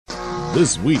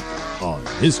This week on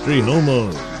History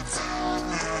Homos.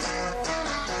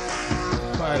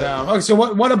 But okay, so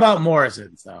what about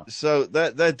Morrison's though? So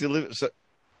they're delivered. So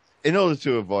in order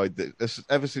to avoid this,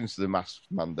 ever since the mask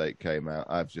mandate came out,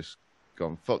 I've just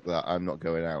gone, fuck that. I'm not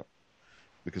going out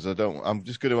because I'm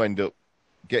just going to end up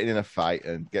getting in a fight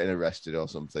and getting arrested or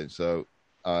something. So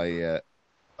I've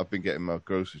been getting my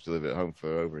groceries delivered at home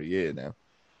for over a year now,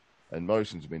 and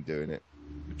Morrison's been doing it.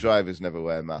 The drivers never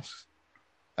wear masks,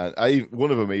 and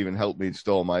one of them even helped me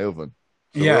install my oven.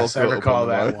 So yes, I recall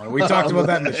that one. We talked about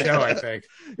that in the show, I think.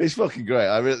 It's fucking great.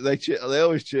 They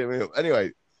always cheer me up.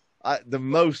 Anyway, the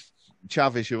most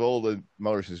chavish of all the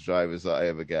Morrison's drivers that I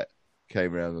ever get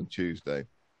came around on Tuesday,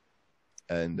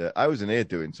 and I was in here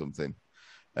doing something,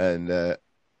 and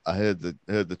I heard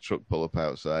the truck pull up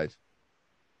outside,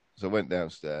 so I went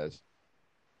downstairs,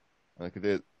 and I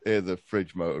could hear the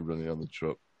fridge motor running on the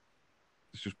truck.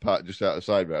 It's just parked just out the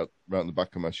side round the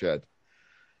back of my shed,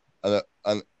 and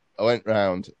I went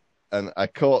round and I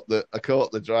caught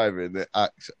the driver in the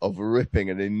act of ripping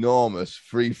an enormous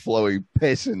free flowing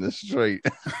piss in the street.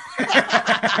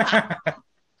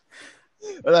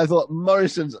 And I thought,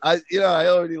 Morrison's, I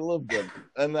already loved them,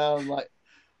 and now I'm like,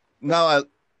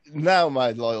 now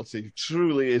my loyalty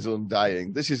truly is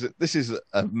undying. This is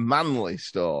a manly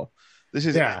store. This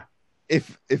is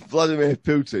If Vladimir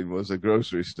Putin was a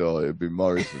grocery store, it'd be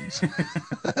Morrison's.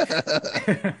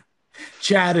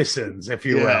 Chaddison's, if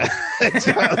you will.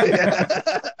 Exactly.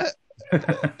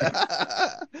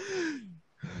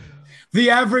 The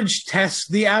average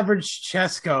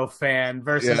Chesco fan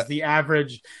versus the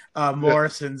average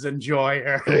Morrison's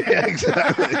enjoyer. Yeah,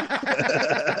 exactly.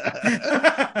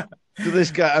 So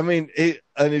this guy, I mean, he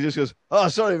just goes, "Oh,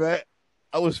 sorry, mate,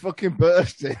 I was fucking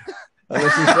bursting."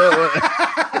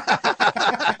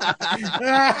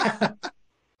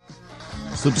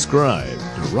 Subscribe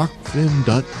to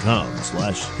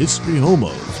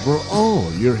rockfin.com/historyhomos for all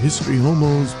your History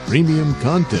Homos premium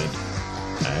content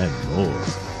and more.